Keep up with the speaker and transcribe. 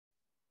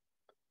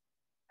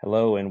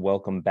Hello and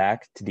welcome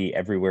back to the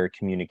Everywhere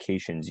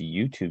Communications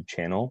YouTube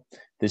channel.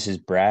 This is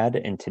Brad,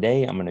 and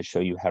today I'm going to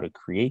show you how to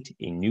create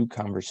a new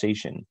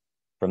conversation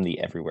from the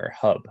Everywhere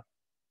Hub.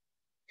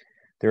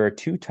 There are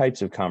two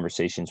types of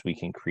conversations we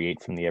can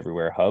create from the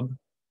Everywhere Hub.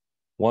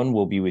 One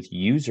will be with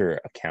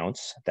user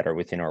accounts that are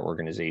within our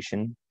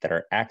organization that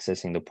are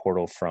accessing the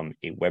portal from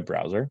a web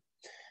browser,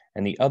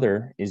 and the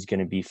other is going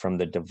to be from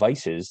the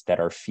devices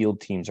that our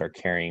field teams are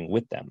carrying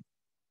with them.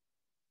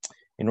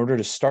 In order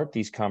to start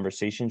these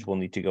conversations, we'll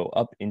need to go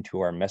up into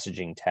our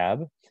messaging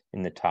tab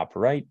in the top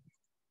right.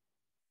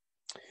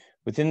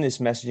 Within this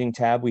messaging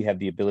tab, we have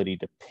the ability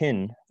to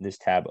pin this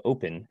tab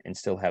open and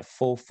still have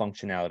full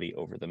functionality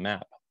over the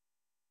map.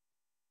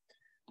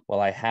 While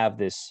I have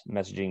this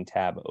messaging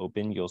tab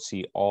open, you'll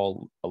see a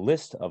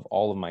list of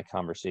all of my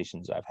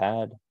conversations I've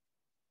had.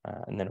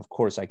 And then of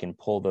course I can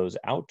pull those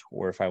out,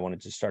 or if I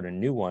wanted to start a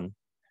new one,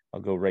 I'll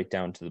go right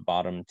down to the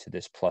bottom to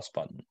this plus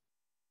button.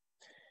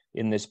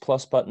 In this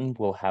plus button,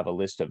 we'll have a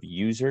list of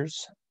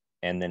users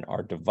and then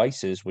our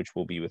devices, which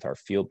will be with our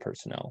field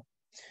personnel.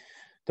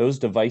 Those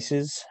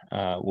devices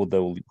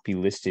will be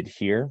listed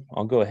here.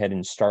 I'll go ahead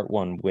and start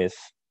one with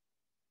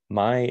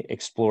my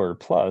Explorer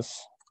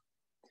Plus.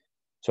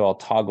 So I'll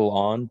toggle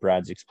on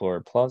Brad's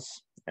Explorer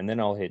Plus, and then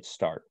I'll hit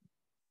start.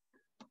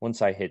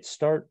 Once I hit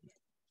start,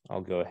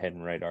 I'll go ahead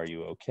and write, "Are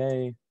you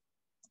okay?"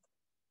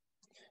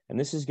 And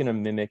this is going to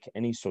mimic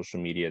any social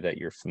media that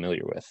you're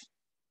familiar with.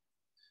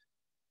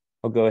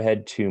 I'll go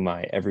ahead to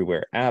my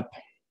Everywhere app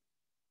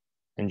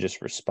and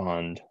just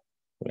respond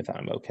with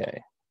 "I'm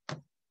okay."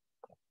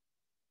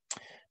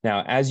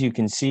 Now, as you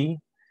can see,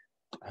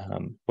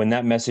 when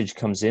that message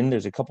comes in,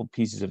 there's a couple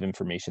pieces of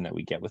information that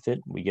we get with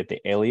it. We get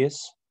the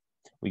alias,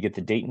 we get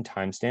the date and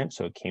timestamp,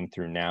 so it came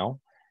through now,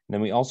 and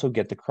then we also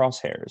get the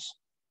crosshairs.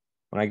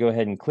 When I go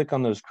ahead and click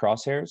on those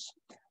crosshairs,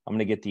 I'm going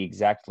to get the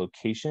exact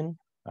location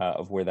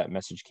of where that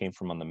message came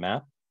from on the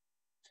map.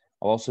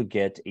 I'll also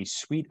get a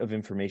suite of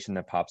information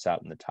that pops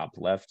out in the top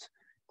left,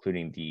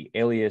 including the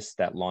alias,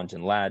 that longe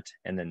and lat,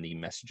 and then the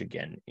message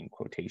again in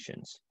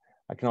quotations.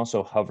 I can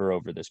also hover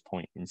over this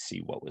point and see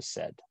what was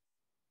said.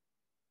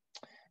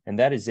 And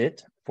that is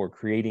it for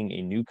creating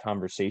a new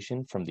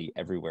conversation from the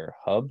Everywhere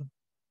Hub.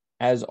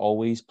 As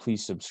always,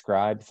 please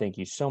subscribe. Thank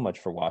you so much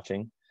for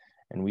watching,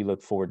 and we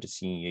look forward to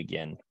seeing you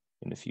again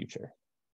in the future.